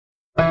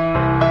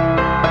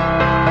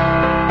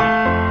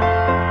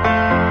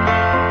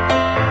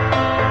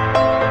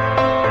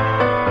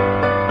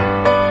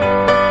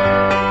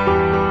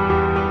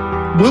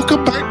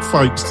Welcome back,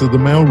 folks, to the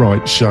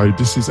Mailrite Show.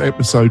 This is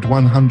episode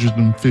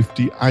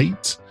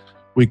 158.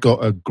 We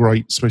got a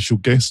great special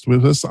guest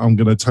with us. I'm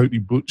going to totally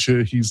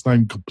butcher his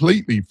name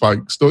completely,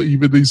 folks. Not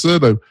even his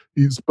surname.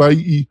 It's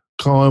Beatty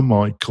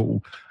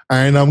Carmichael.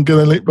 And I'm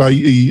going to let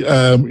Beatty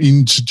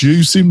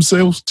introduce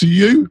himself to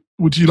you.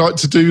 Would you like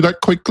to do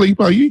that quickly,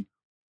 Beatty?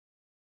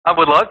 I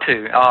would love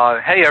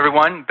to. Hey,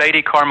 everyone.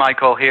 Beatty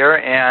Carmichael here,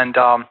 and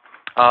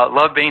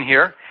love being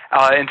here.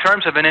 In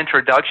terms of an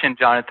introduction,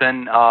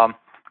 Jonathan,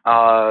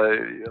 a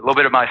little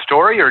bit of my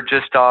story, or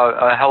just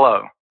a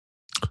hello?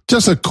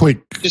 Just a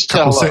quick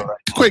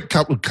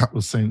couple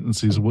of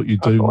sentences of what you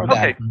do.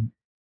 Okay.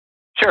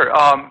 Sure.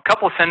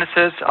 Couple of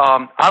sentences.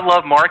 I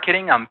love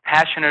marketing. I'm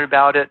passionate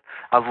about it.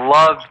 I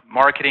love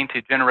marketing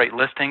to generate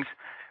listings.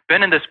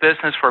 Been in this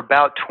business for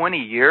about 20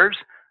 years,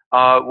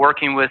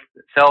 working with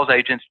sales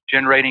agents,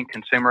 generating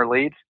consumer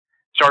leads.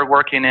 Started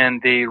working in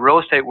the real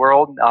estate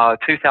world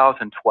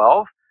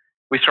 2012.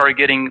 We started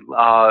getting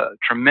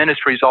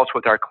tremendous results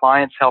with our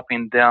clients,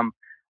 helping them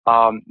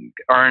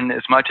earn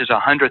as much as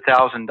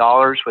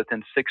 $100,000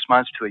 within 6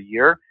 months to a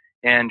year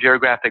in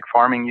geographic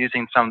farming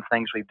using some of the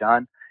things we've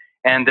done.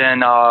 And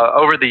then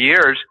over the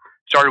years,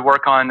 started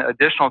work on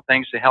additional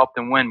things to help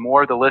them win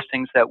more of the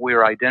listings that we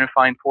are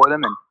identifying for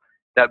them. And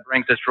that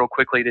brings us real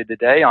quickly to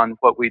today on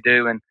what we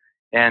do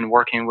and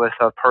working with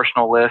a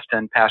personal list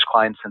and past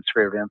clients and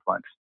sphere of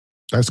influence.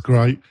 That's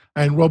great.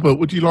 And Robert,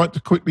 would you like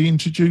to quickly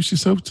introduce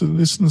yourself to the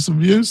listeners and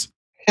viewers?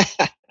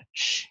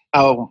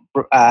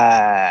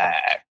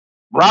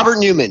 Robert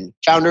Newman,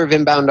 founder of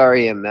Inbound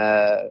REM.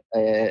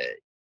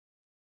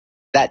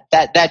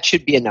 That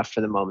should be enough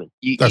for the moment.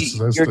 Your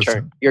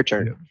turn.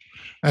 Yeah.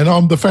 And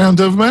I'm the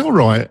founder of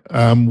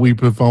Mailrite. We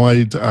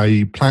provide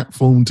a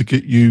platform to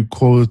get you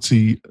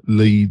quality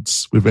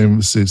leads with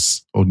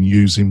emphasis on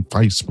using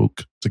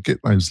Facebook to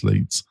get those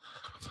leads.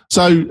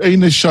 So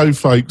in this show,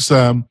 folks,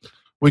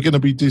 we're going to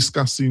be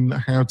discussing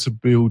how to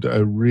build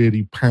a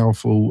really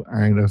powerful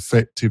and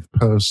effective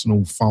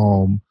personal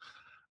farm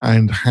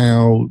and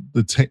how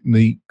the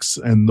techniques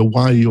and the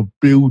way of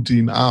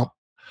building up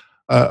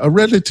a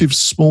relative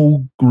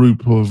small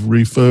group of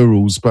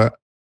referrals, but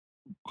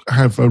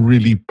have a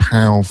really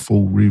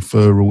powerful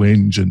referral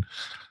engine.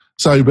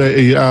 So,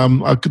 Betty,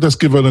 I could just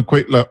give it a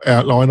quick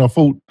outline. I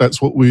thought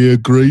that's what we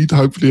agreed.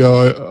 Hopefully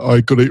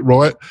I got it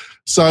right.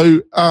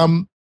 So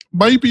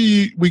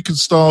maybe we could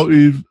start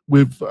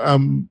with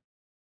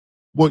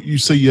what you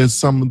see as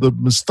some of the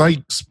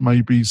mistakes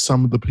maybe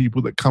some of the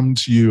people that come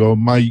to you are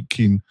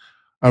making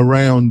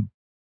around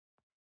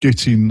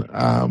getting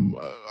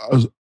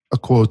a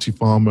quality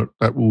farmer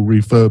that will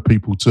refer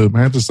people to them.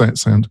 How does that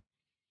sound?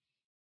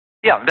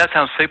 Yeah, that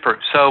sounds super.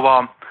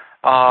 So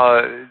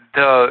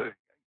the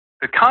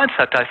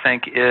concept, I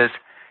think, is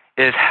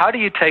how do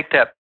you take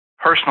that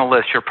personal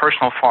list, your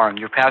personal farm,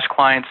 your past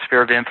clients,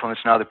 sphere of influence,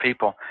 and other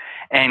people,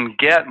 and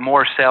get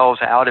more sales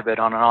out of it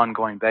on an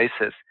ongoing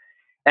basis.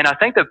 And I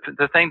think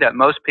the thing that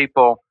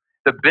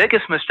the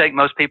biggest mistake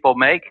most people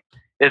make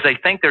is they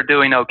think they're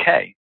doing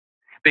okay.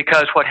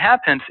 Because what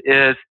happens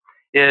is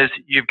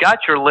you've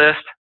got your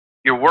list,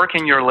 you're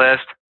working your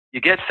list,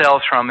 you get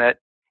sales from it,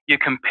 you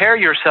compare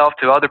yourself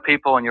to other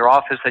people in your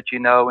office that you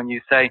know, and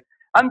you say,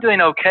 I'm doing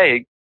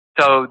okay,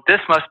 so this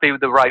must be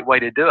the right way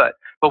to do it.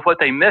 But what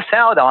they miss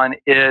out on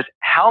is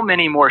how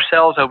many more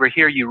sales over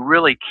here you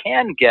really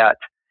can get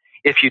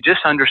if you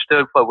just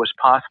understood what was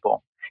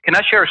possible. Can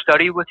I share a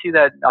study with you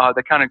that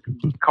kind of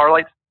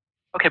correlates?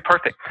 Okay,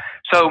 perfect.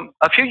 So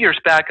a few years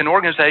back, an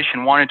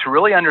organization wanted to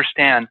really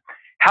understand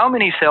how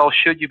many sales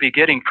should you be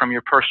getting from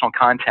your personal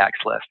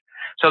contacts list.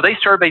 So they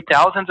surveyed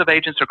thousands of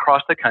agents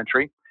across the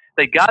country.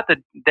 They got the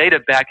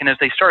data back, and as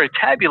they started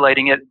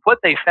tabulating it, what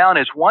they found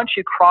is once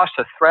you cross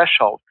a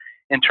threshold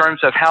in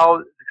terms of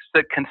how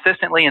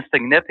consistently and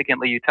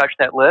significantly you touch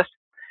that list,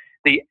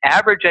 the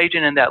average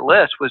agent in that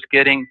list was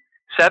getting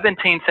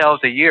 17 sales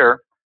a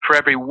year for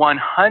every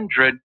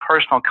 100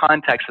 personal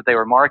contacts that they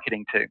were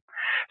marketing to.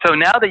 So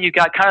now that you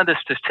got kind of the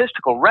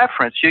statistical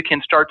reference, you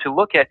can start to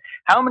look at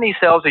how many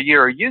sales a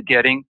year are you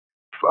getting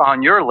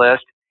on your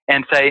list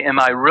and say, am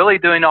I really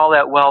doing all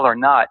that well or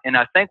not? And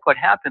I think what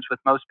happens with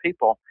most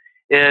people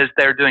is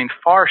they're doing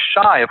far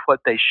shy of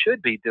what they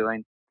should be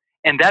doing.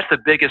 And that's the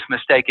biggest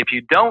mistake. If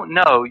you don't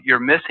know you're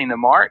missing the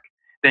mark,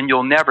 then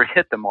you'll never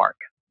hit the mark.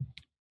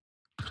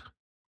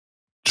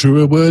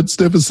 Truer words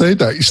never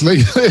said,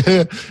 actually.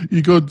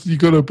 you got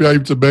to be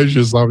able to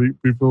measure something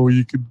before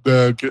you can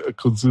get a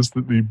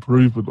consistent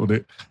improvement on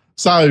it.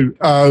 So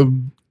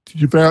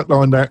you've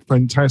outlined that.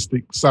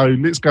 Fantastic. So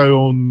let's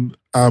go on.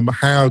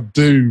 How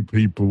do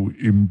people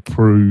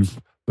improve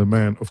the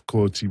amount of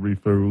quality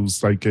referrals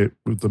they get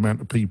with the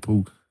amount of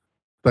people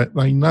that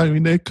they know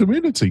in their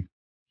community?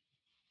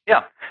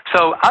 Yeah.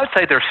 So I would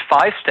say there's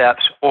 5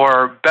 steps,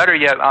 or better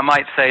yet, I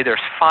might say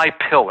there's 5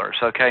 pillars,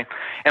 okay?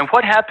 And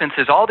what happens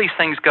is all these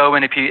things go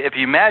in. If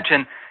you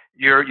imagine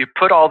you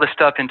put all this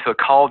stuff into a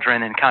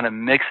cauldron and kind of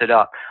mix it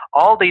up,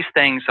 all these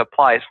things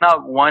apply. It's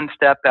not one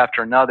step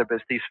after another, but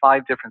it's these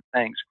 5 different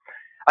things.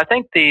 I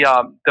think the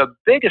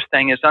biggest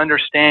thing is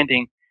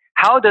understanding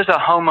how does a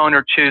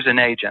homeowner choose an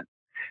agent?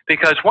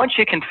 Because once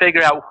you can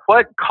figure out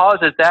what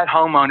causes that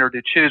homeowner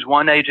to choose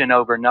one agent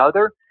over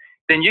another,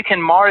 then you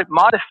can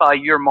modify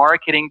your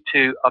marketing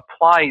to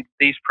apply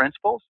these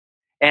principles,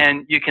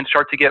 and you can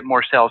start to get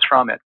more sales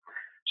from it.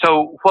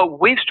 So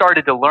what we've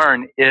started to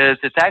learn is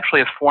it's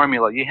actually a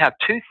formula. You have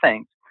two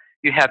things.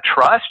 You have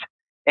trust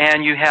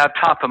and you have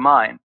top of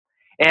mind.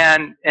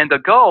 And the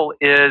goal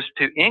is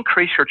to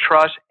increase your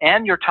trust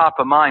and your top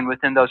of mind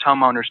within those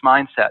homeowners'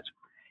 mindsets.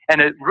 And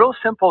a real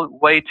simple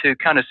way to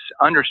kind of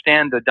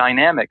understand the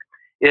dynamic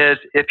is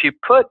if you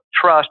put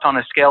trust on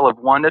a scale of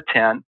 1 to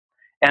 10,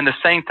 and the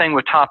same thing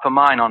with top of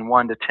mind on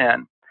 1 to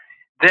 10,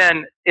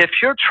 then if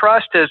your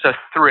trust is a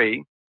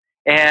 3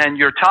 and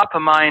your top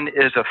of mind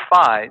is a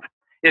 5,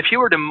 if you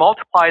were to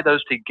multiply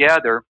those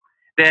together,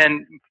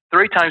 then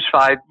 3 times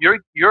 5,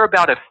 you're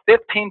about a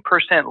 15%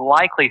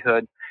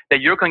 likelihood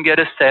that you're going to get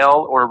a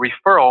sale or a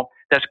referral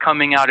that's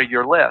coming out of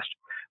your list.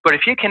 But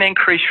if you can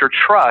increase your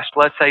trust,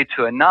 let's say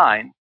to a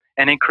 9,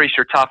 and increase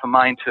your top of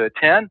mind to a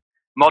 10,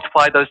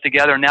 multiply those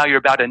together, now you're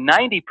about a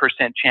 90%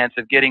 chance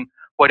of getting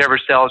whatever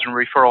sales and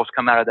referrals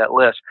come out of that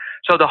list.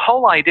 So the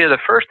whole idea, the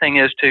first thing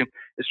is to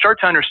start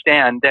to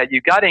understand that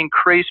you've got to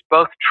increase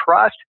both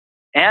trust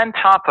and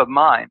top of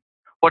mind.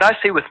 What I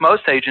see with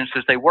most agents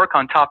is they work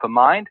on top of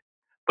mind,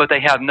 but they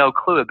have no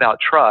clue about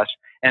trust.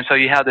 And so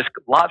you have this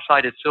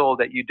lopsided stool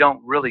that you don't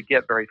really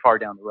get very far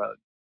down the road.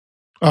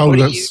 What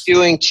are you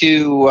doing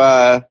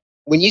to,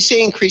 when you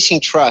say increasing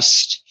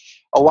trust,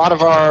 a lot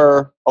of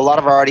our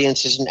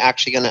audience isn't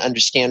actually going to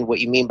understand what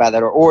you mean by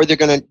that, or they're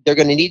going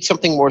to need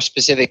something more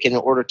specific in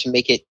order to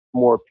make it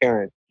more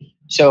apparent.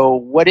 So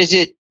what is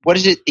it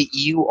that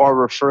you are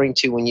referring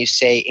to when you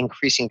say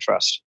increasing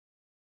trust?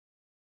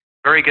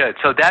 Very good.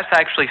 So that's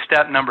actually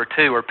step number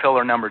 2, or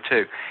pillar number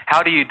 2.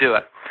 How do you do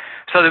it?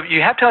 So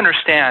you have to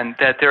understand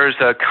that there's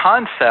a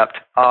concept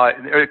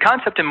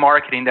in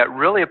marketing that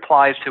really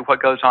applies to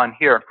what goes on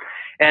here.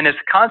 And it's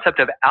the concept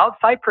of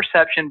outside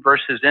perception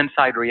versus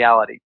inside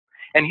reality.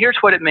 And here's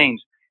what it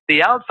means.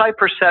 The outside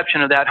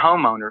perception of that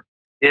homeowner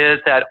is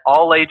that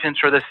all agents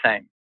are the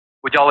same.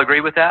 Would y'all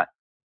agree with that?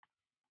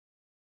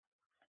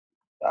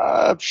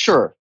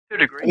 Sure. To a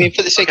degree. I mean,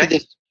 for the sake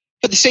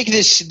of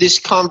this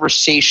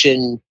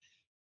conversation,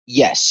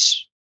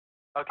 yes.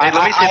 Okay,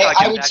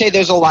 I would say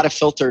there's a lot of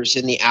filters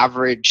in the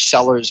average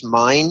seller's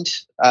mind.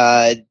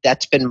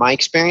 That's been my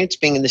experience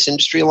being in this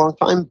industry a long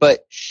time.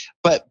 But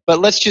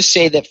let's just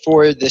say that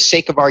for the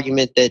sake of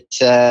argument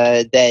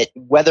that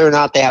whether or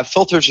not they have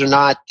filters or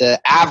not,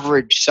 the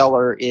average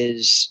seller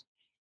is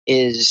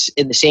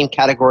in the same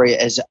category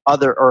as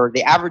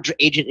the average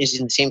agent is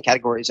in the same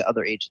category as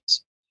other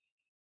agents.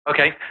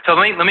 Okay, so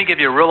let me give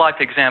you a real life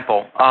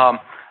example.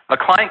 A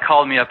client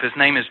called me up. His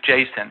name is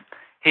Jason.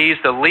 He's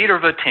the leader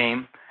of a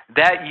team.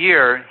 That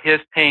year,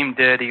 his team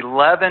did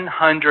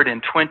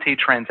 1,120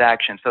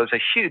 transactions, so it's a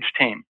huge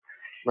team.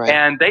 Right.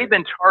 And they've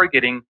been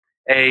targeting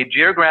a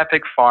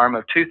geographic farm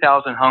of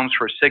 2,000 homes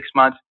for 6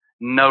 months,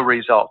 no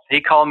results. He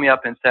called me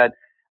up and said,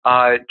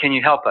 can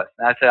you help us?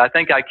 And I said, I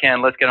think I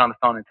can. Let's get on the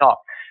phone and talk.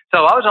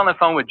 So I was on the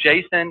phone with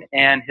Jason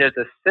and his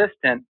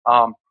assistant,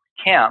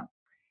 Cam,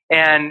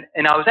 and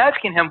I was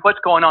asking him what's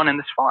going on in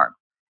this farm.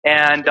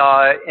 And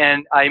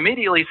I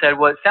immediately said,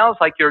 well, it sounds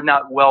like you're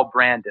not well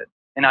branded.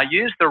 And I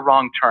used the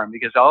wrong term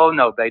because, oh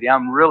no, baby,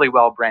 I'm really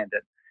well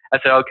branded. I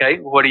said, okay,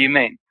 what do you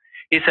mean?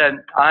 He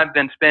said, I've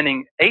been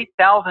spending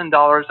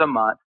 $8,000 a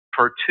month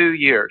for 2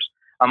 years.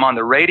 I'm on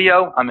the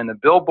radio, I'm in the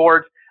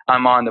billboards,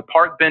 I'm on the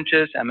park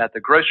benches, I'm at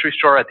the grocery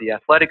store, at the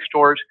athletic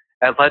stores,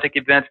 athletic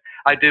events.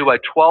 I do a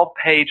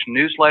 12-page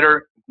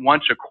newsletter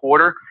once a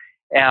quarter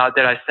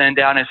that I send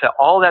out. And I said,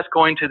 all that's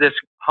going to this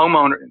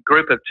homeowner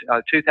group of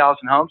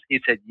 2,000 homes? He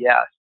said,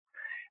 yes.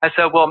 I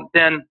said, well,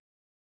 then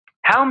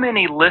how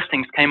many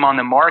listings came on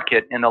the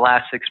market in the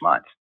last 6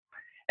 months?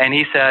 And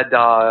he said,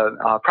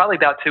 probably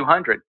about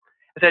 200.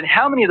 I said,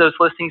 how many of those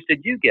listings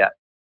did you get?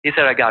 He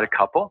said, I got a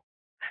couple.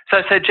 So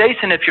I said,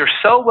 Jason, if you're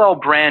so well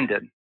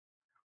branded,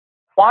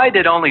 why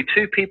did only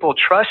 2 people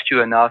trust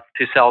you enough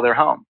to sell their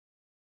home?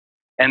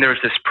 And there was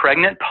this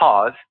pregnant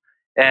pause,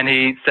 and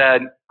he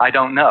said, I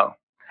don't know.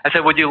 I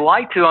said, would you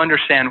like to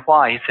understand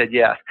why? He said,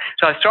 yes.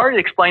 So I started to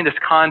explain this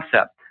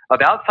concept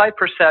of outside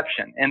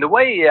perception. And the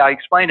way I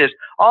explained is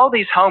all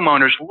these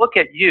homeowners look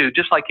at you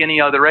just like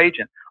any other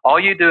agent. All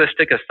you do is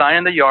stick a sign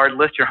in the yard,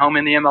 list your home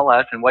in the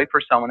MLS, and wait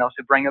for someone else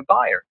to bring a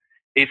buyer.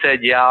 He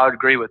said, yeah, I would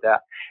agree with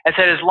that. I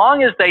said, as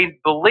long as they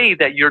believe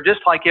that you're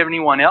just like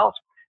anyone else,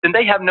 then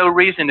they have no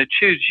reason to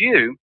choose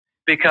you,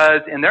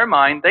 because in their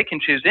mind, they can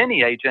choose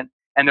any agent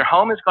and their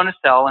home is going to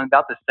sell in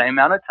about the same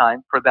amount of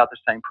time for about the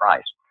same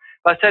price.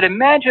 But I said,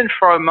 imagine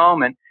for a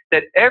moment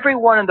that every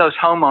one of those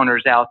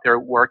homeowners out there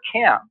were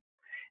Cam.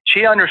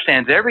 She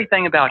understands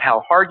everything about how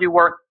hard you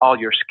work, all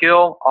your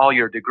skill, all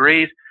your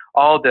degrees,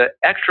 all the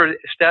extra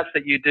steps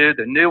that you do,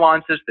 the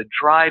nuances, the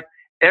drive,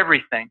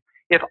 everything.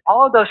 If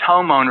all of those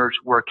homeowners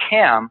were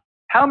Cam,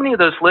 how many of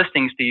those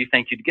listings do you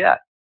think you'd get?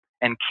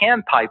 And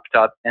Cam piped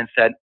up and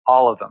said,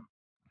 all of them.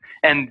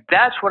 And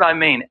that's what I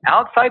mean.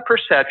 Outside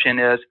perception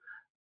is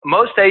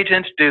most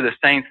agents do the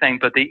same thing,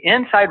 but the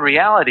inside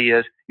reality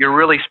is you're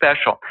really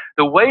special.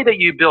 The way that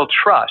you build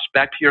trust,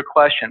 back to your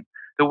question,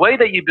 the way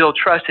that you build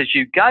trust is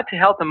you've got to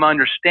help them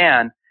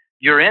understand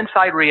your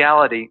inside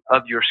reality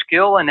of your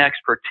skill and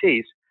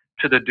expertise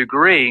to the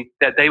degree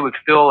that they would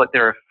feel that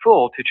they're a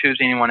fool to choose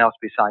anyone else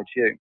besides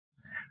you.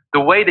 The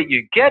way that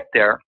you get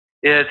there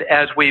is,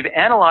 as we've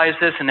analyzed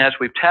this and as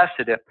we've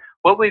tested it,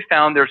 what we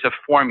found, there's a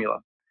formula.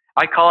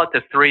 I call it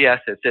the 3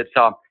 S's. It's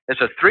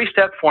a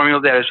 3-step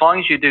formula that as long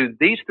as you do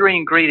these 3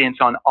 ingredients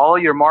on all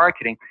your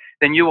marketing,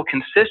 then you will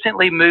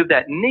consistently move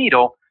that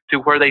needle to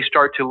where they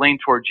start to lean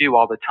towards you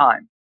all the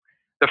time.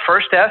 The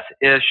first S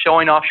is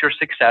showing off your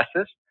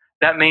successes.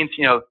 That means,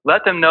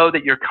 let them know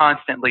that you're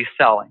constantly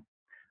selling.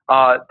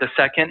 The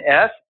second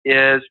S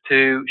is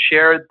to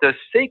share the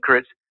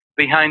secrets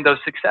behind those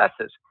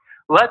successes.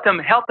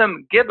 Help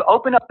them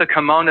open up the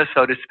kimono,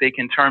 so to speak,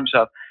 in terms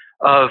of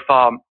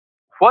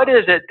what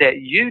is it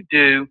that you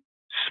do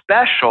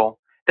special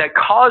that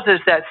causes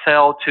that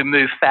sale to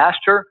move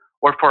faster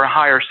or for a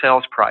higher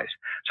sales price.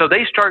 So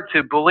they start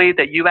to believe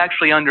that you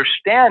actually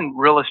understand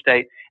real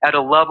estate at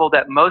a level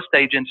that most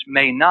agents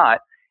may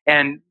not.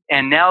 And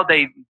now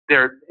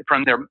they're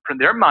from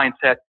their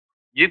mindset,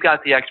 you've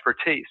got the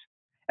expertise.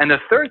 And the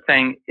third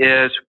thing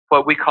is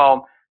what we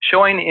call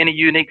showing any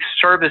unique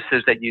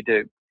services that you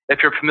do.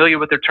 If you're familiar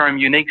with the term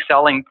unique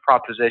selling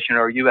proposition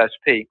or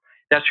USP,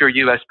 that's your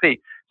USP.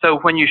 So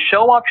when you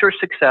show off your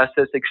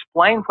successes,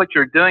 explain what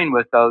you're doing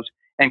with those,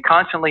 and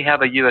constantly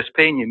have a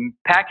USP, and you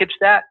package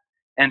that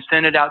and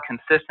send it out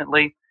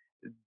consistently,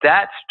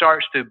 that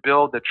starts to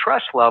build the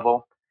trust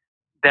level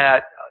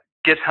that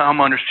gets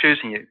homeowners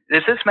choosing you.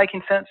 Is this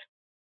making sense?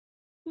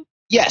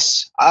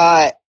 Yes.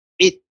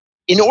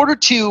 In order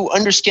to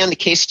understand the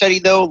case study,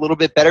 though, a little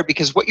bit better,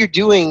 because what you're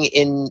doing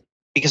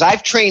because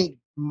I've trained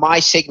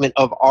my segment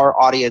of our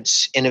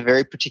audience in a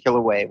very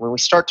particular way. When we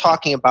start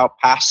talking about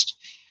a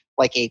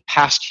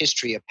past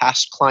history, a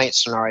past client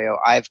scenario,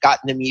 I've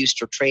gotten them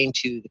used or trained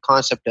to the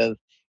concept of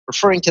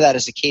referring to that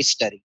as a case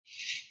study.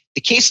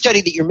 The case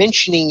study that you're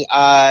mentioning,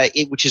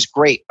 which is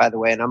great, by the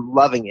way, and I'm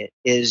loving it,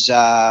 is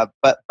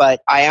but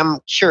I am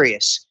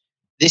curious.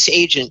 This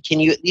agent, can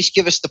you at least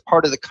give us the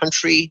part of the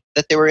country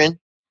that they were in?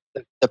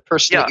 The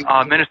person?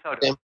 Yeah,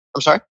 Minnesota.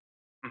 I'm sorry?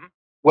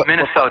 Mm-hmm.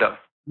 Minnesota.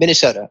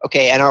 Minnesota.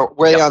 Okay, and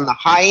were they on the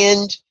high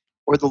end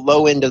or the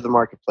low end of the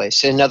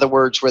marketplace? In other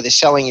words, were they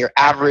selling your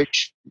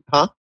average?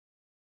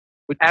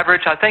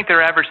 Average. I think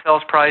their average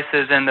sales price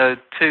is in the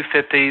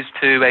 250s,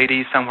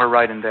 280s, somewhere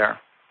right in there.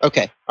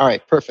 Okay. All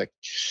right. Perfect.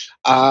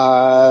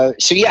 So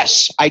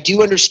yes, I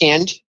do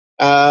understand,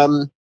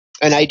 and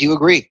I do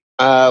agree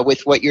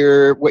with what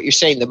you're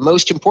saying. The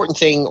most important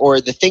thing,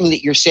 or the thing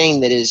that you're saying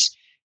that is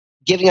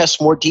giving us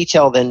more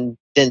detail than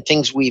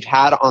things we've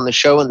had on the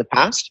show in the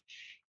past,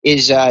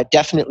 is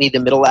definitely the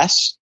middle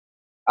S.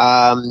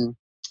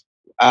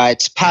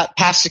 It's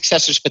past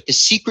successors, but the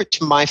secret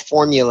to my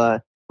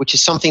formula, which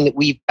is something that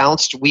we've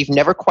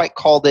never quite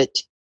called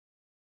it.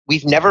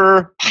 We've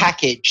never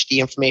packaged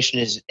the information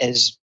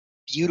as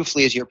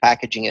beautifully as you're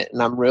packaging it,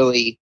 and I'm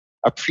really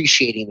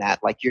appreciating that.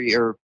 Like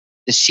you're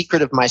the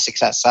secret of my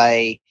success.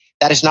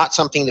 That is not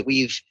something that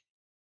we've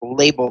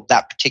labeled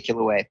that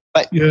particular way.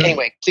 But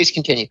anyway, please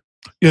continue.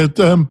 Yeah,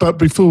 but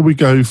before we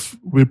go,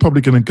 we're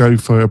probably going to go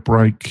for a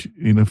break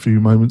in a few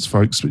moments,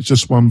 folks. But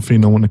just one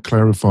thing I want to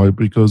clarify,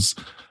 because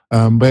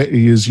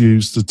Betty has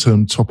used the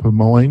term top of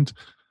mind.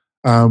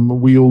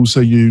 We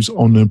also use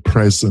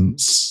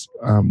omnipresence.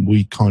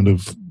 We kind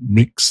of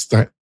mix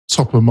that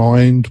top of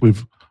mind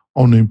with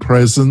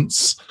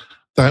omnipresence.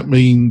 That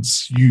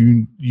means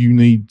you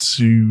need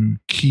to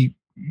keep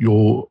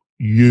you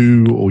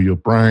or your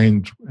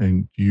brand,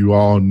 and you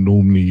are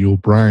normally your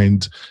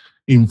brand,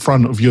 in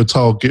front of your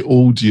target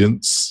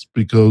audience,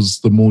 because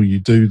the more you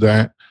do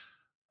that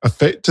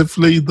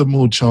effectively, the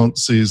more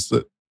chances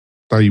that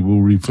they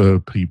will refer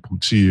people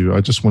to you.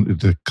 I just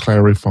wanted to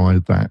clarify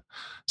that.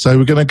 So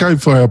we're going to go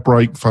for our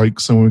break,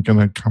 folks, and we're going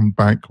to come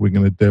back. We're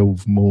going to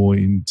delve more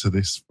into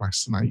this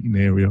fascinating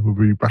area. We'll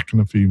be back in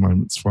a few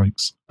moments,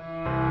 folks.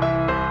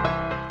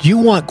 Do you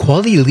want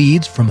quality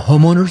leads from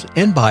homeowners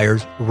and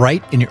buyers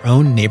right in your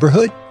own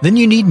neighborhood? Then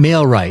you need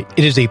MailRight.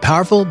 It is a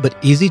powerful but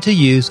easy to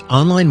use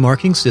online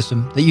marketing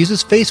system that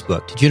uses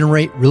Facebook to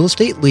generate real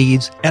estate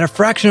leads at a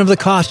fraction of the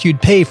cost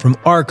you'd pay from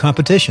our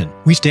competition.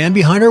 We stand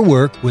behind our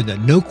work with a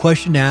no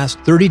question asked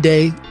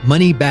 30-day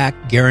money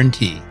back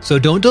guarantee. So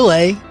don't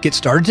delay. Get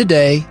started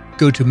today.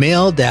 Go to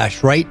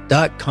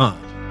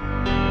mail-right.com.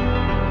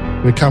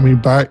 We're coming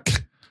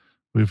back.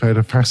 We've had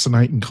a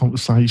fascinating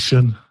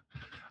conversation.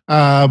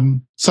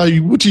 So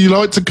would you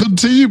like to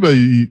continue,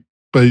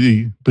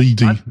 BD?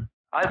 Yes.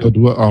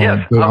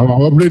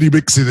 I'm really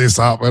mixing this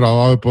up, and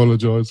I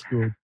apologize.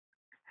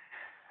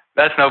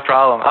 That's no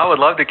problem. I would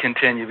love to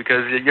continue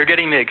because you're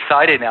getting me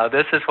excited now.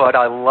 This is what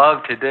I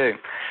love to do.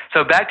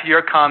 So back to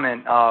your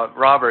comment,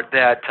 Robert,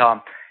 that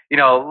a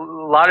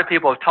lot of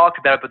people have talked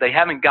about it, but they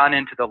haven't gone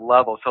into the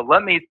level. So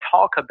let me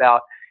talk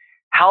about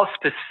how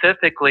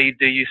specifically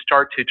do you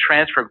start to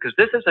transfer, because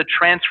this is a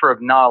transfer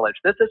of knowledge.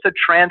 This is a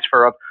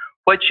transfer of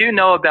what you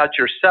know about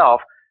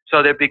yourself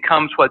so that it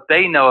becomes what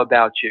they know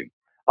about you.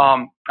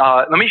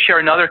 Let me share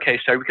another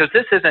case study because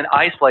this isn't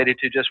isolated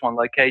to just one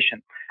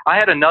location. I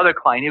had another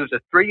client. He was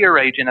a 3-year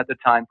agent at the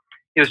time.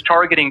 He was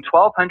targeting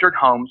 1,200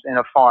 homes in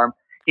a farm.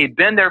 He'd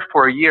been there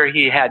for a year.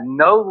 He had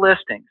no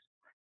listings.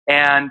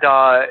 And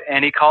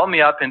he called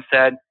me up and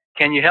said,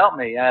 "Can you help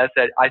me?" And I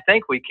said, "I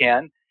think we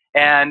can."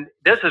 And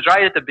this is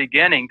right at the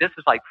beginning. This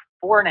is like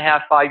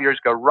 4.5, 5 years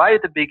ago, right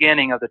at the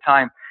beginning of the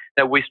time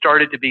that we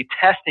started to be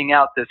testing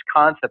out this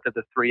concept of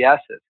the 3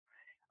 S's.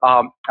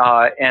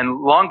 And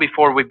long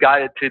before we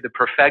got it to the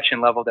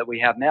perfection level that we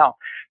have now.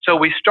 So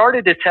we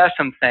started to test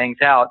some things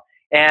out,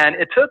 and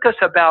it took us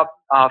about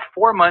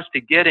 4 months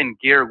to get in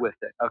gear with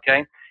it,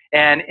 okay?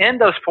 And in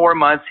those 4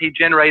 months, he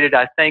generated,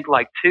 I think,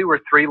 like 2 or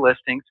 3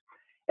 listings.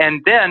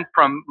 And then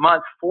from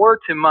month 4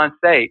 to month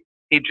 8,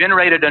 he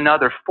generated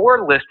another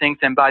 4 listings,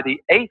 and by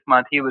the 8th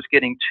month, he was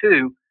getting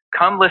 2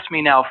 come list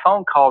me now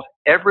phone calls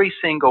every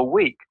single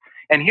week.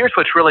 And here's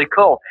what's really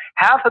cool.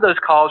 Half of those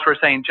calls were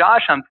saying,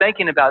 "Josh, I'm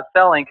thinking about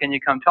selling. Can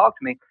you come talk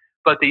to me?"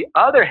 But the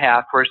other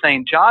half were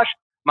saying, "Josh,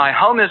 my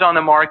home is on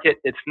the market.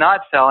 It's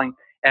not selling.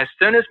 As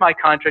soon as my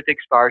contract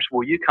expires,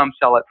 will you come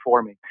sell it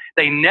for me?"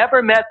 They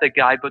never met the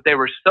guy, but they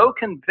were so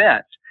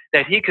convinced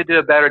that he could do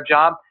a better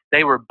job,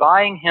 they were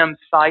buying him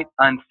sight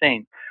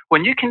unseen.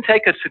 When you can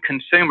take a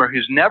consumer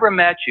who's never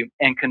met you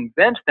and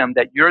convince them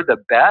that you're the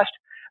best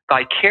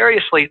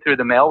vicariously through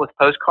the mail with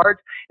postcards,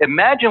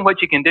 imagine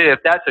what you can do.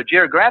 If that's a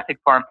geographic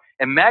farm,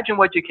 imagine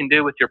what you can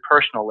do with your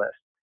personal list,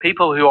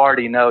 people who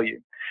already know you.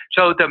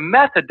 So the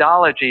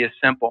methodology is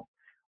simple.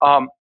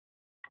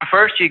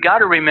 First, you got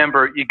to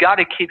remember, you got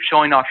to keep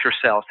showing off your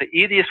sales. The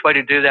easiest way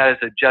to do that is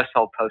a just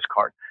sold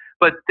postcard.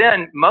 But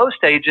then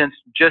most agents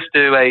just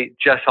do a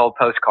just sold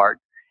postcard.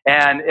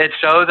 And it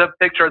shows a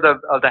picture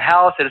of the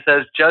house. It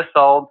says just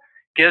sold,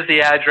 gives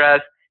the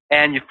address,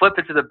 and you flip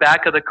it to the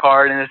back of the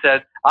card and it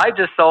says, "I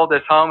just sold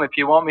this home. If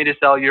you want me to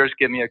sell yours,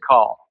 give me a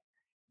call."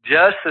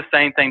 Just the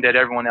same thing that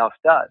everyone else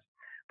does.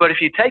 But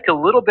if you take a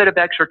little bit of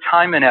extra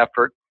time and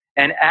effort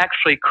and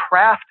actually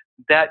craft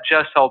that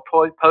just sold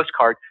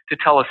postcard to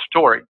tell a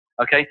story,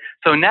 okay?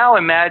 So now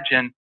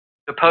imagine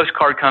the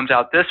postcard comes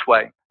out this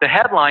way. The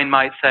headline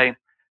might say,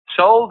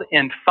 "Sold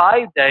in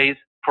 5 days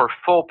for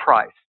full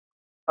price."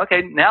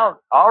 Okay, now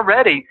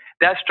already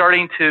that's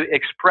starting to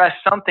express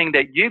something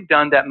that you've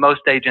done that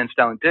most agents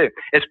don't do.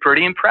 It's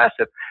pretty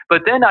impressive.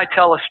 But then I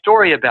tell a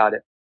story about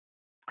it.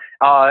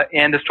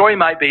 And the story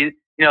might be,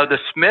 the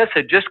Smiths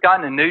had just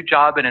gotten a new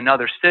job in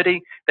another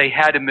city. They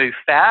had to move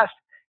fast.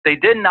 They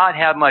did not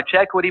have much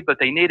equity, but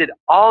they needed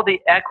all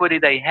the equity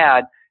they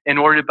had in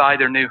order to buy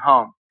their new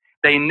home.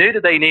 They knew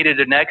that they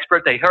needed an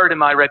expert. They heard of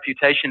my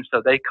reputation,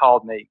 so they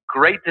called me.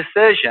 Great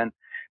decision.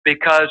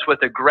 Because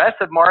with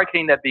aggressive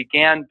marketing that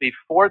began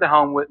before the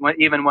home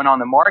even went on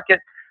the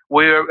market,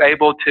 we were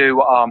able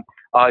to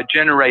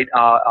generate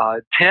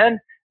 10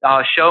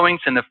 showings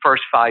in the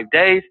first 5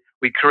 days.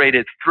 We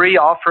created 3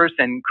 offers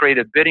and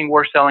created bidding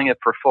war, selling it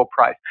for full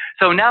price.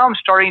 So now I'm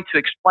starting to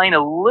explain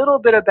a little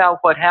bit about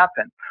what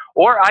happened.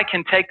 Or I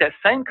can take that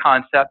same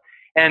concept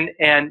and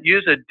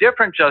use a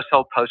different just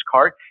sold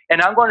postcard,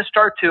 and I'm going to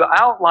start to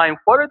outline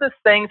what are the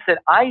things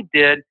that I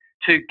did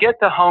to get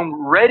the home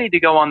ready to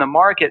go on the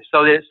market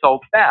so that it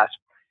sold fast.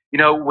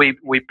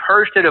 We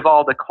purged it of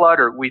all the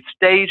clutter. We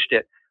staged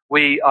it.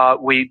 We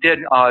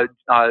did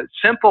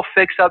simple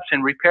fix-ups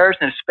and repairs,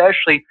 and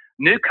especially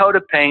new coat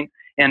of paint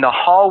in the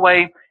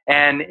hallway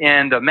and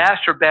in the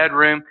master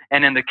bedroom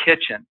and in the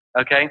kitchen.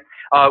 Okay.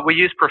 We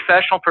used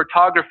professional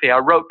photography. I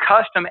wrote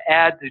custom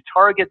ads to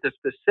target the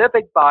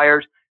specific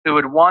buyers who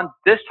would want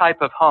this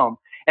type of home.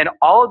 And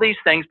all of these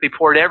things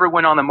before it ever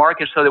went on the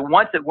market, so that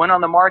once it went on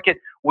the market,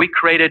 we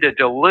created a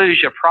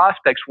deluge of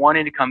prospects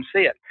wanting to come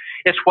see it.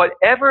 It's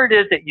whatever it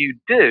is that you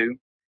do,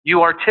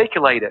 you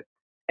articulate it.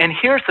 And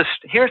here's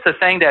the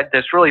thing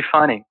that's really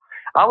funny.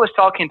 I was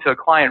talking to a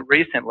client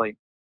recently,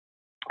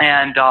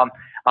 and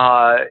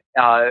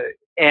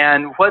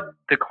what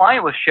the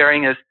client was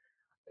sharing is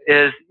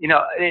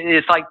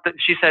it's like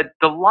she said,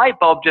 the light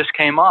bulb just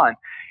came on.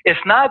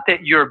 It's not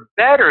that you're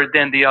better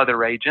than the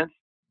other agents.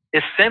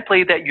 It's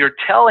simply that you're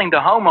telling the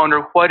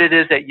homeowner what it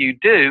is that you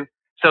do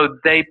so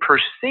they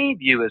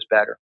perceive you as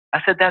better.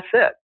 I said, that's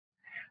it.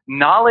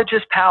 Knowledge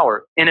is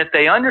power. And if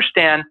they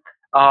understand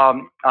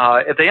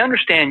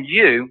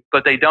you,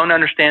 but they don't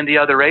understand the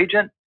other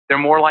agent, they're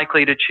more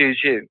likely to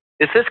choose you.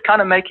 Is this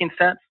kind of making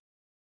sense?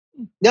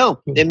 No,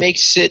 it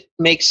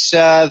makes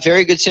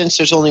very good sense.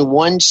 There's only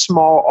one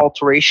small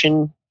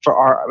alteration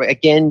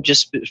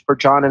just for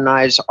John and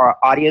our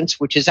audience,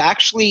 which is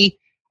actually,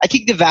 I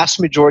think the vast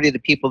majority of the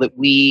people that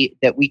we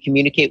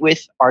communicate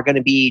with are going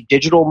to be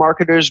digital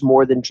marketers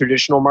more than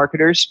traditional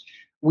marketers.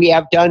 We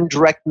have done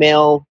direct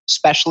mail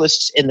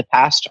specialists in the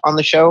past on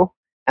the show,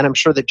 and I'm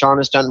sure that John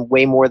has done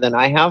way more than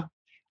I have.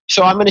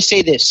 So I'm going to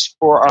say this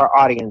for our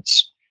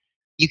audience.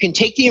 You can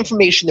take the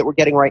information that we're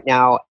getting right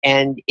now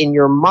and in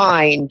your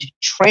mind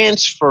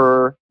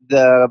transfer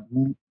the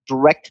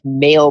direct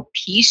mail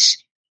piece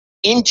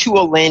into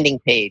a landing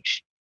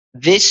page.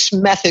 This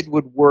method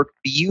would work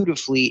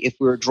beautifully if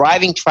we were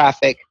driving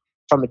traffic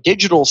from a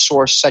digital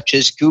source such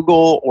as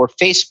Google or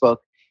Facebook,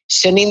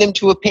 sending them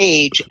to a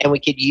page, and we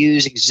could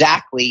use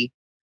exactly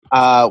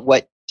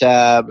what.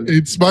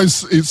 It's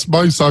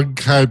most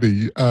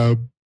uncanny.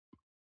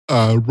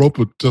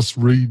 Robert just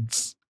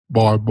reads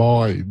my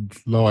mind.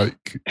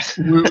 Like,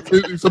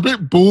 it's a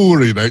bit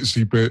boring,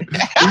 actually, but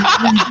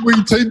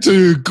we tend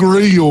to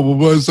agree on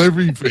almost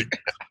everything.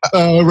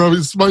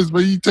 Robert,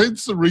 he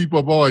tends to read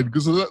my mind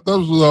because that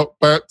was what I was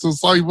about to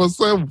say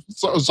myself.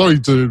 Sorry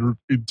to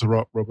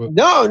interrupt, Robert.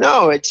 No,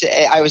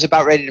 I was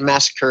about ready to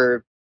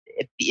massacre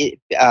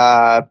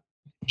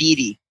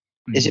Beatty.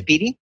 Is it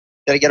Beatty?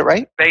 Did I get it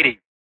right? Beatty.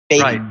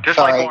 Right, just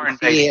Sorry. like Warren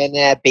Beatty. And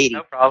Beatty.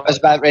 No problem. I was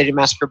about ready to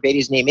massacre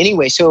Beatty's name.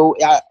 Anyway, so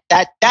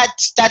that's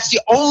the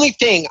only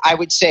thing I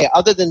would say.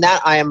 Other than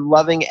that, I am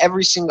loving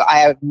every single. I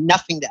have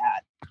nothing to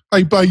add.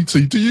 Hey,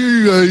 Beatty, do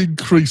you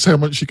increase how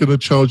much you're going to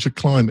charge a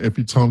client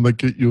every time they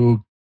get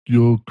your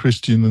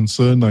Christian and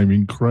surname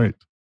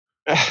incorrect?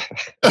 I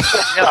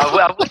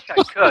wish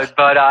I could,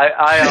 but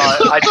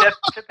I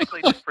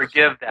typically just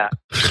forgive that.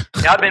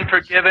 I've been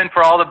forgiven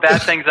for all the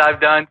bad things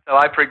I've done, so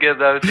I forgive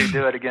those who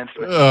do it against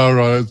me. Oh,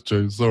 right, that's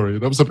true. Sorry,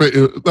 that was a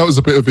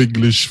bit of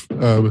English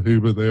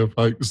humour there,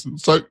 folks.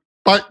 So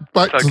back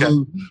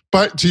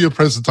to your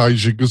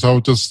presentation, because I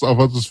just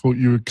thought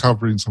you were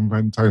covering some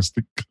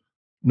fantastic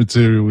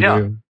material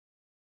here.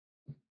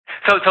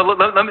 So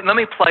let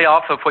me play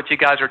off of what you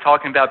guys are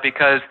talking about,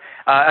 because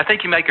I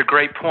think you make a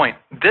great point.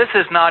 This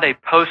is not a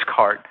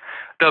postcard.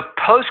 The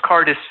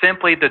postcard is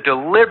simply the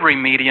delivery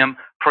medium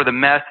for the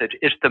message.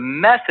 It's the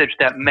message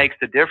that makes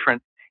the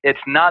difference. It's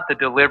not the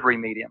delivery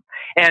medium.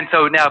 And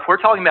so now if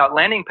we're talking about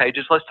landing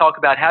pages, let's talk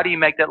about how do you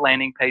make that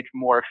landing page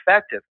more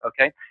effective,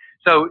 okay?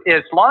 So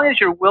as long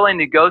as you're willing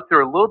to go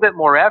through a little bit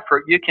more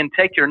effort, you can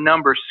take your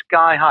numbers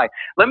sky high.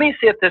 Let me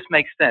see if this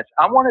makes sense.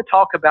 I want to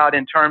talk about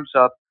in terms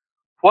of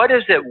what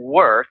is it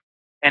worth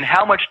and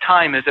how much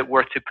time is it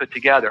worth to put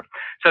together.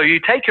 So you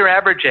take your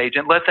average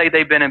agent, let's say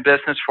they've been in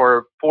business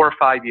for 4 or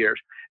 5 years.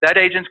 That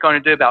agent's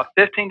going to do about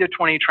 15 to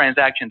 20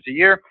 transactions a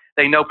year.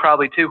 They know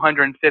probably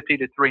 250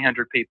 to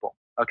 300 people,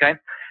 okay?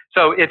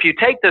 So if you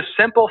take the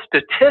simple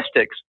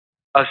statistics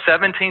of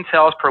 17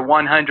 sales per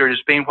 100 as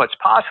being what's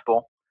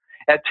possible,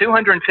 at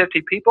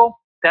 250 people,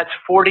 that's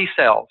 40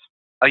 sales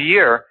a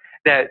year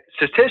that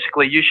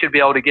statistically you should be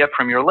able to get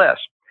from your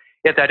list.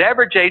 If that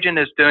average agent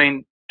is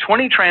doing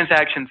 20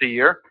 transactions a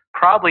year,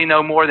 probably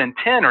no more than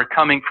 10 are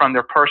coming from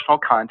their personal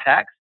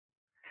contacts.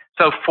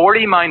 So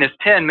 40 minus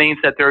 10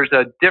 means that there's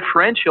a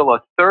differential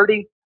of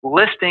 30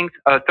 listings,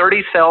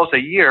 30 sales a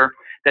year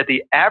that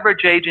the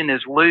average agent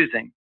is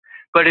losing.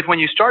 But when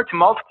you start to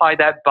multiply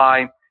that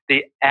by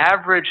the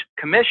average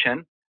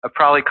commission of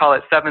probably call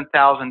it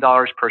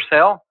 $7,000 per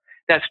sale,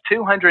 that's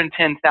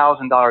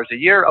 $210,000 a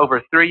year. Over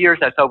 3 years,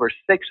 that's over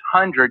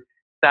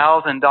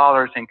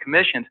 $600,000 in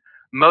commissions.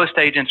 Most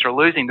agents are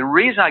losing. The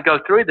reason I go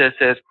through this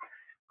is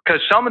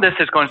because some of this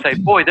is going to say,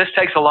 boy, this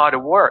takes a lot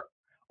of work.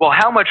 Well,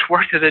 how much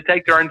work does it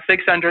take to earn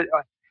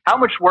how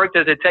much work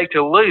does it take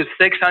to lose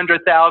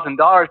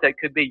 $600,000 that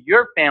could be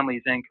your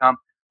family's income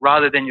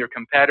rather than your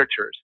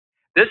competitors?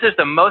 This is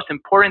the most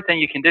important thing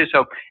you can do.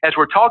 So as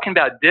we're talking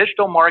about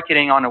digital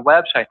marketing on a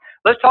website,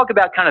 let's talk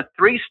about kind of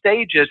 3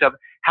 stages of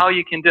how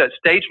you can do it.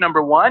 Stage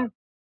number 1,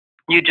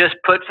 you just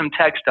put some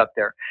text up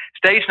there.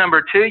 Stage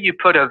number 2, you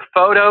put a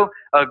photo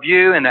of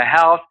you in the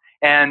house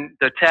and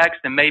the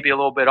text and maybe a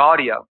little bit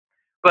audio.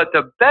 But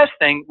the best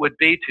thing would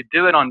be to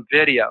do it on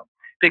video,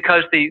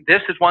 because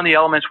this is one of the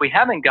elements we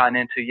haven't gotten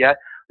into yet.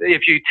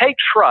 If you take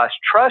trust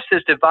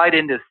is divided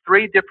into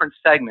 3 different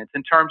segments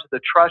in terms of the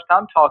trust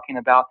I'm talking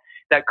about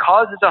that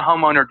causes a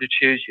homeowner to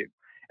choose you.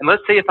 And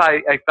let's see if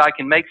I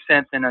can make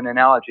sense in an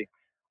analogy.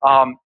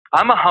 I'm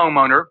a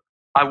homeowner.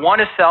 I want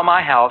to sell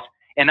my house,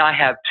 and I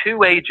have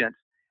 2 agents.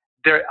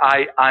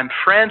 I'm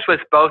friends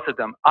with both of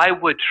them. I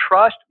would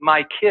trust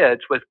my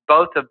kids with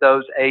both of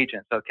those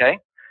agents, okay?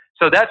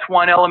 So that's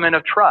one element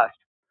of trust.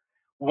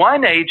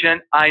 One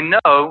agent I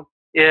know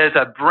is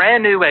a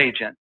brand new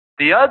agent.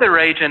 The other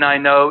agent I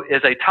know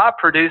is a top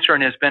producer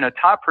and has been a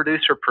top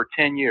producer for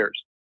 10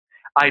 years.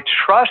 I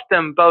trust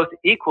them both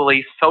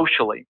equally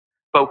socially,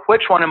 but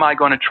which one am I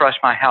going to trust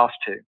my house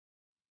to?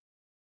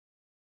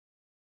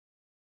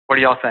 What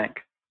do y'all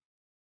think?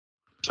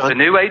 John? The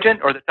new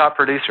agent or the top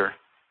producer?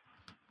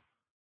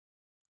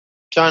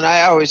 John,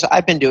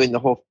 I've been doing the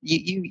whole.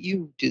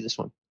 You do this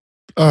one.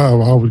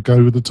 Oh, I would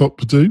go with the top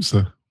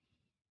producer.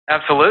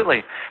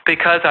 Absolutely,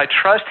 because I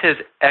trust his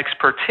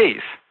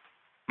expertise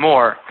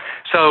more.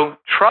 So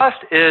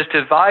trust is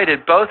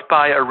divided both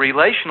by a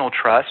relational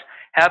trust.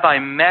 Have I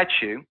met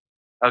you?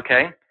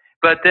 Okay.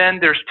 But then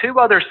there's 2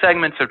 other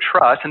segments of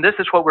trust, and this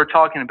is what we're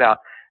talking about.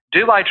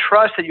 Do I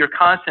trust that you're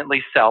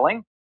constantly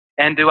selling?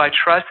 And do I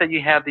trust that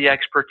you have the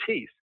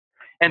expertise?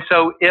 And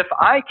so if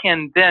I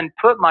can then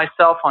put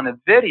myself on a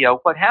video,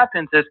 what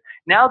happens is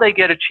now they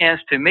get a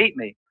chance to meet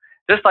me.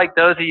 Just like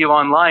those of you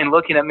online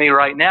looking at me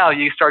right now,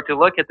 you start to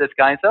look at this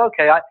guy and say,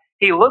 okay,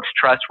 he looks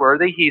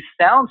trustworthy. He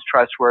sounds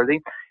trustworthy.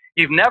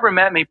 You've never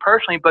met me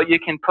personally, but you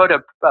can put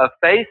a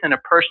face and a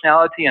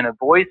personality and a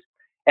voice,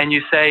 and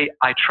you say,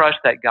 I trust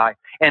that guy.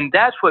 And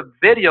that's what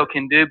video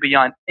can do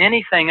beyond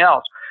anything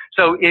else.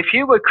 So if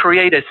you would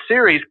create a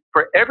series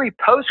for every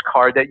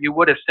postcard that you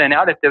would have sent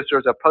out, if this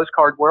was a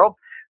postcard world,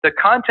 the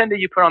content that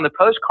you put on the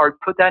postcard,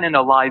 put that in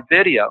a live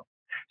video.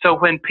 So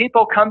when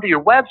people come to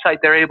your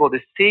website, they're able to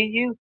see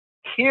you,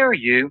 hear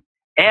you,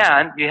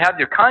 and you have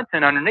your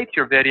content underneath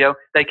your video.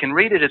 They can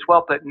read it as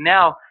well, but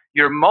now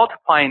you're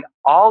multiplying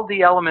all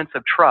the elements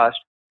of trust,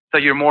 so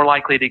you're more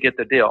likely to get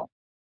the deal.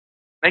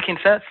 Making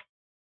sense?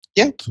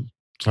 Yeah.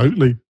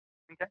 Totally.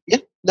 Okay. Yeah.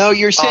 No,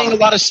 you're saying a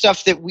lot of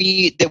stuff that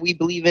we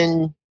believe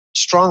in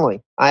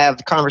strongly. I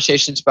have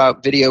conversations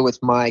about video with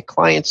my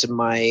clients and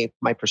my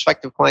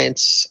prospective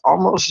clients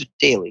almost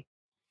daily.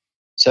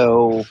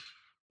 So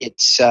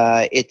it's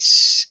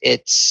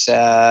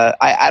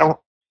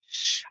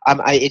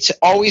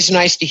always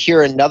nice to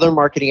hear another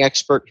marketing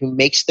expert who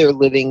makes their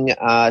living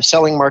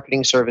selling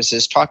marketing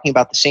services talking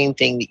about the same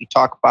thing that you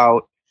talk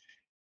about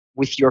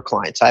with your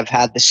clients. I've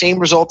had the same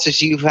results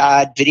as you've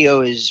had.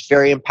 Video is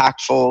very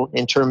impactful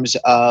in terms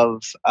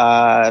of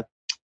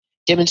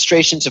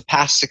demonstrations of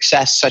past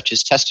success, such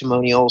as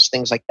testimonials,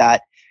 things like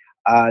that.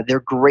 They're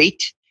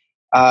great.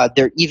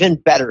 They're even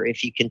better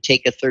if you can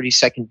take a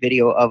 30-second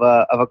video of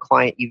a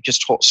client you've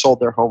just sold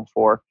their home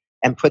for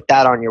and put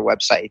that on your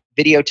website.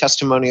 Video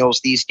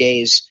testimonials these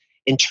days,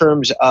 in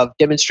terms of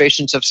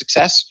demonstrations of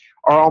success,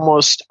 are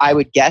almost, I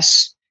would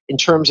guess, in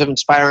terms of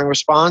inspiring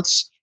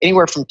response,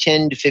 anywhere from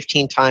 10 to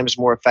 15 times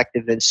more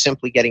effective than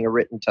simply getting a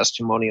written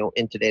testimonial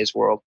in today's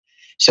world.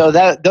 So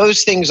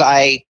those things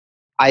I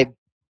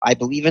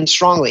believe in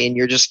strongly, and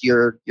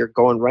you're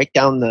going right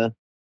down the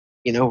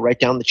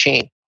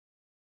chain.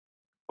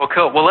 Well,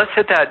 cool. Well, let's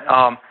hit that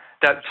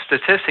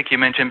statistic you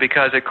mentioned,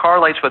 because it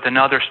correlates with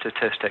another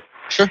statistic.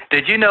 Sure.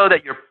 Did you know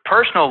that your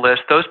personal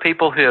list, those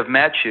people who have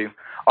met you,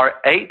 are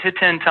 8 to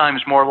 10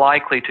 times more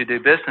likely to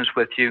do business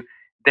with you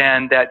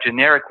than that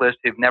generic list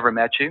who've never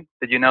met you?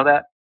 Did you know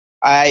that?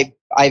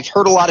 I've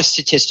heard a lot of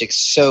statistics,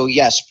 so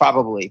yes,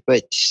 probably.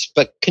 But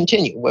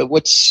continue.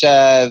 What's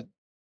Yeah,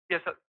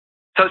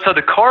 so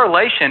the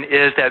correlation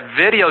is that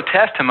video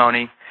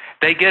testimony,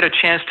 they get a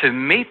chance to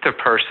meet the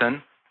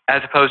person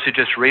as opposed to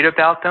just read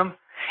about them.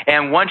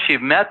 And once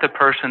you've met the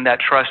person, that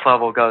trust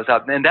level goes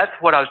up. And that's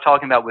what I was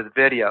talking about with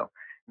video.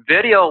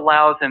 Video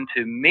allows them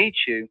to meet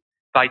you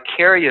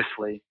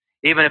vicariously,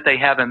 even if they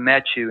haven't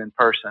met you in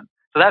person.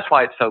 So that's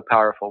why it's so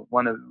powerful.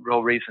 One of the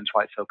real reasons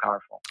why it's so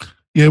powerful.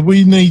 Yeah,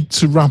 we need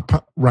to wrap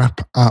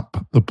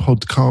up the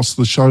podcast,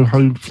 the show.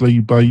 Hopefully,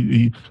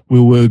 Beatty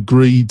will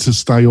agree to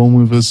stay on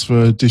with us for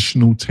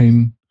additional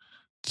 10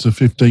 to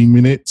 15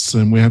 minutes,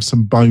 and we have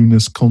some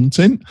bonus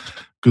content,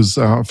 because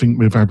I think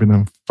we're having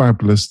a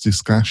fabulous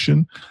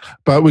discussion.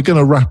 But we're going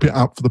to wrap it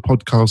up for the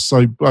podcast.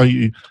 So,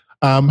 Beatty,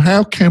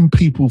 how can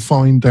people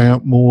find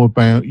out more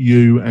about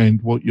you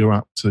and what you're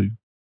up to?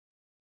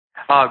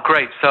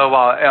 Great. So,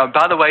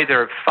 by the way,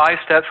 there are 5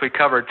 steps. We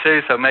covered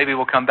 2, so maybe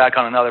we'll come back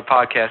on another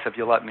podcast if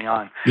you let me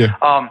on. Yeah.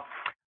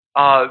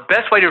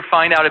 Best way to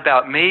find out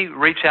about me,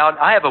 reach out.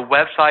 I have a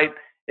website.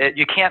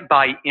 You can't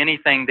buy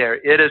anything there.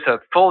 It is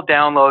a full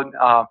download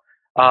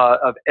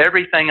of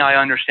everything I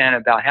understand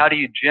about how do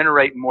you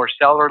generate more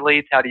seller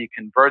leads, how do you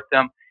convert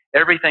them,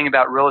 everything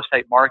about real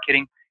estate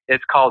marketing.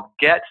 It's called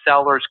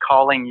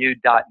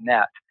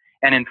GetSellersCallingYou.net.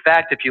 And in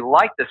fact, if you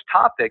like this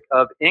topic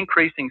of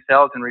increasing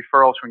sales and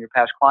referrals from your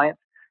past clients,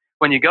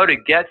 when you go to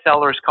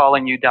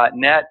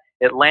GetSellersCallingYou.net,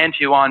 it lands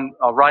you on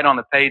right on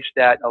the page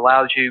that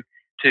allows you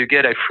to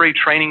get a free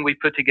training we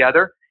put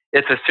together.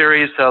 It's a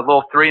series of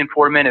little 3 and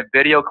 4 minute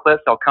video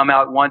clips. They'll come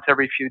out once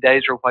every few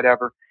days or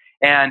whatever.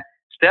 And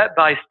step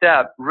by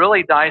step,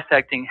 really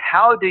dissecting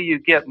how do you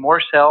get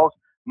more sales,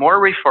 more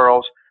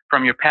referrals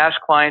from your past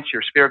clients,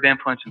 your sphere of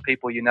influence, and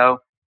people you know,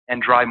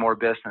 and drive more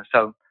business.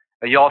 So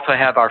you also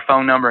have our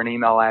phone number and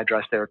email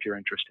address there if you're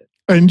interested.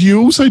 And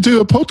you also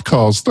do a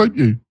podcast, don't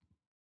you?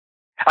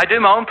 I do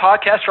my own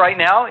podcast right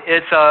now.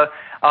 It's a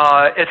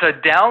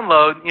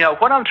download. You know,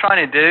 what I'm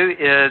trying to do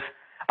is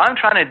I'm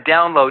trying to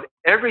download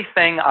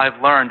everything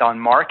I've learned on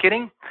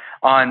marketing,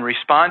 on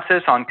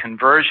responses, on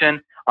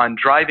conversion, on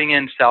driving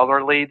in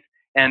seller leads.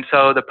 And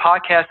so the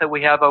podcast that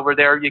we have over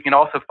there, you can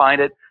also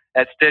find it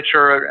at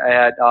Stitcher,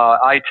 at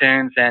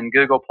iTunes, and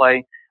Google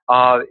Play,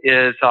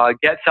 is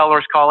Get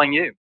Sellers Calling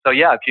You. So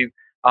yeah, if you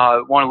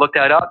want to look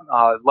that up,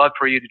 I'd love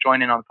for you to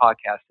join in on the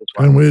podcast as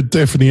well. And we'll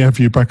definitely have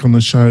you back on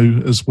the show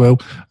as well.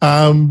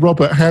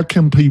 Robert, how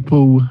can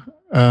people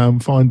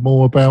find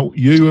more about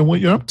you and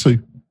what you're up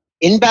to?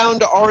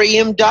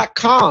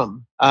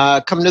 InboundREM.com.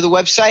 Come to the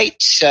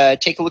website,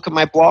 take a look at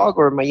my blog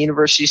or my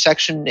university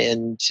section,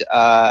 and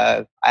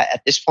at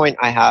this point,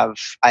 I have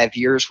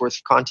years worth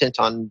of content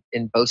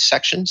in both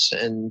sections,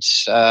 and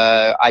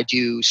I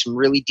do some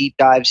really deep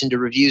dives into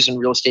reviews and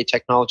real estate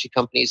technology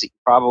companies that you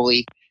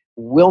probably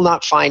will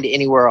not find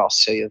anywhere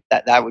else. So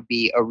that would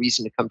be a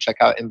reason to come check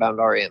out Inbound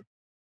REM.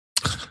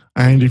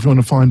 And if you want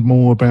to find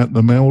more about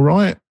the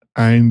Mail-Right,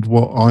 and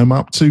what I'm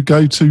up to,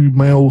 go to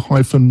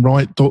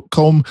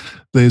mel-right.com.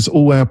 There's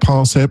all our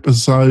past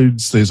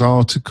episodes, there's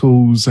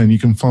articles, and you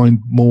can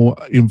find more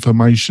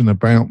information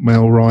about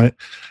MailRight.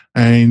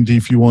 And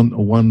if you want a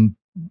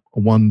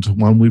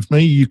one-to-one with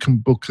me, you can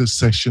book a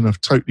session, a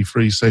totally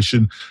free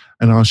session,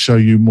 and I'll show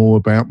you more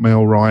about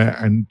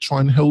MailRight and try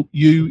and help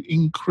you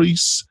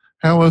increase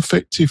how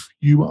effective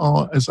you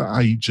are as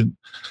an agent.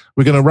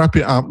 We're going to wrap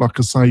it up, like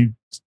I say,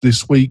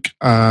 this week.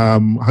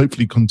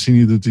 Hopefully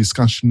continue the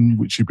discussion,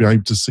 which you'll be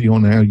able to see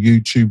on our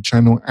YouTube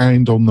channel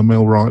and on the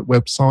MailRight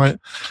website.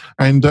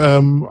 And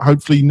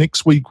hopefully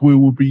next week we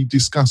will be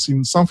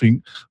discussing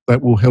something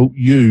that will help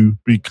you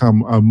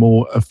become a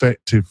more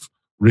effective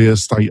real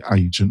estate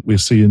agent. We'll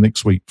see you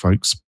next week,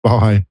 folks.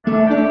 Bye.